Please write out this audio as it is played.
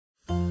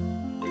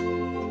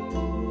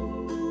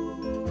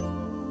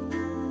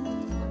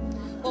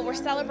Well, we're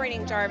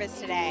celebrating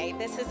Jarvis today.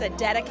 This is a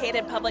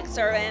dedicated public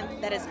servant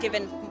that has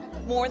given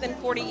more than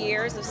 40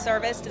 years of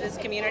service to this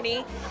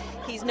community.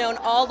 He's known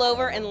all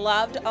over and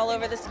loved all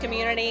over this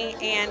community,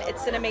 and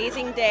it's an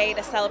amazing day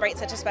to celebrate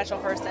such a special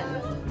person.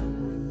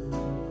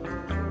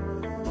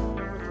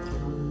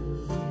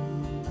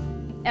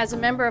 As a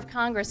member of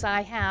Congress, I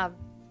have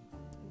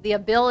the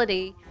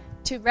ability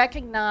to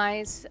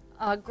recognize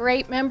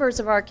great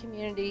members of our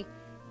community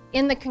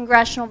in the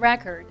congressional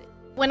record.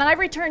 When I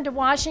return to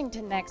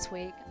Washington next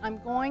week, I'm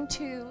going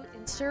to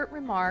insert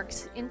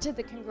remarks into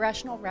the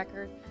congressional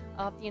record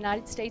of the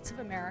United States of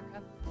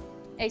America,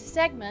 a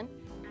segment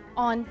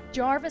on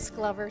Jarvis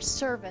Glover's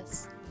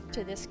service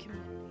to this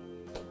community.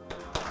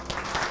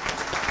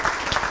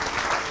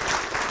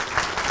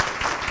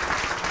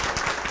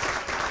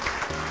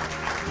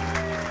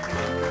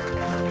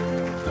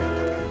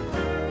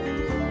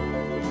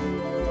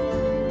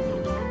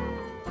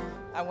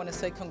 I want to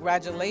say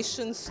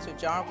congratulations to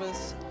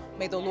Jarvis.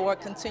 May the Lord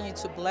continue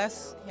to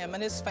bless him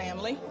and his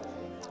family.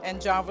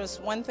 And Jarvis,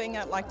 one thing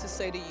I'd like to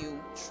say to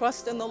you,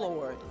 trust in the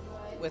Lord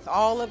with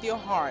all of your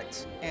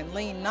heart and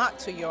lean not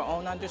to your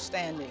own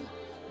understanding,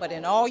 but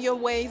in all your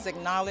ways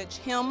acknowledge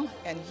him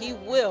and he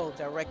will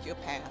direct your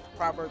path.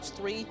 Proverbs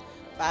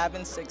 3:5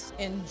 and 6.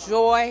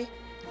 Enjoy,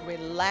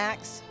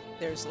 relax,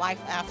 there's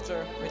life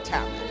after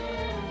retirement.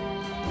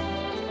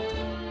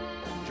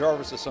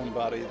 Jarvis is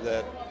somebody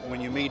that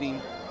when you meet him,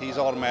 he's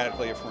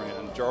automatically a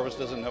friend. Jarvis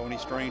doesn't know any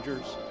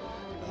strangers,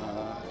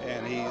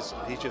 and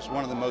he's just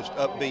one of the most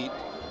upbeat,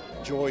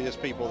 joyous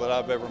people that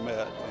I've ever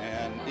met.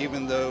 And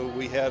even though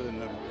we had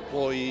an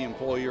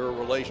employee-employer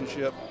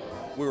relationship,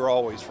 we were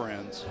always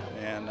friends,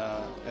 and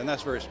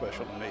that's very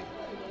special to me.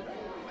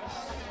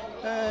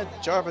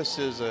 Jarvis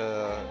is,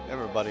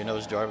 everybody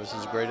knows Jarvis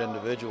is a great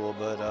individual,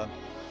 but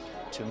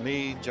to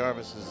me,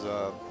 Jarvis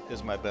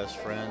is my best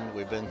friend.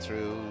 We've been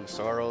through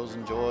sorrows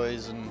and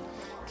joys and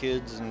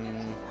kids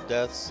and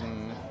deaths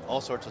and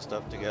all sorts of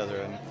stuff together,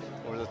 and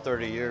over the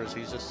 30 years,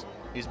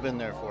 he's been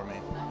there for me.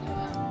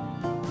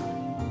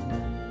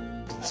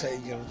 Say,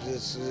 you know,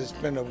 it's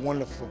been a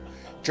wonderful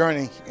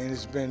journey, and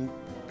it's been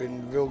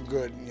real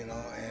good, you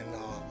know, and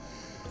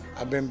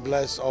I've been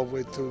blessed all the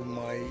way through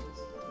my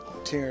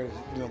tenure,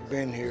 you know,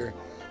 being here.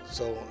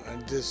 So I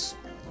just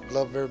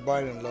love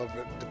everybody and love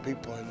the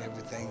people and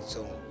everything.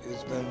 So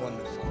it's been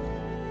wonderful.